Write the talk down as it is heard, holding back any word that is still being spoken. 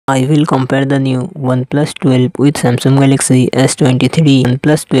I will compare the new OnePlus 12 with Samsung Galaxy S23.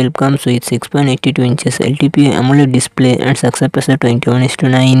 OnePlus 12 comes with 6.82 inches LTPO AMOLED display and success ratio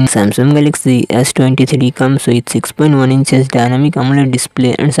 21:9. Samsung Galaxy S23 comes with 6.1 inches dynamic AMOLED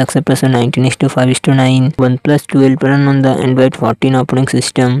display and success ratio 19:5:9. OnePlus 12 run on the Android 14 operating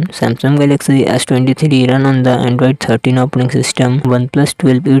system. Samsung Galaxy S23 run on the Android 13 operating system. OnePlus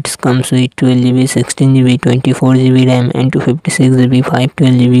 12 it comes with 12GB, 16GB, 24GB RAM and 256GB,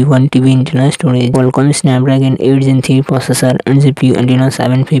 512GB, 1TB internal storage. Qualcomm Snapdragon 8 Gen 3 processor and GPU Adreno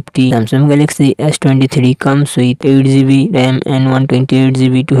 750. Samsung Galaxy S23 comes with 8GB RAM and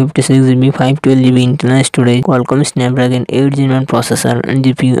 128GB, 256GB, 512GB internal storage. Qualcomm Snapdragon 8 Gen 1 processor and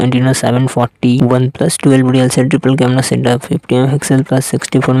GPU Adreno 740. OnePlus 12 real set triple camera setup, 50MP plus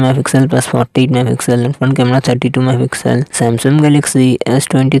 64MP plus 48MP and front camera 32MP. Samsung Galaxy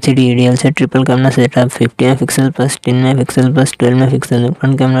S23 real set triple camera setup, 50MP plus 10MP plus 12MP and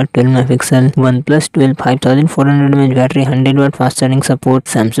front camera 12MP. OnePlus 12 5400mAh battery, 100W fast charging support.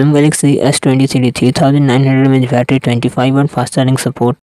 Samsung Galaxy S23 3900mAh battery, 25W fast charging support.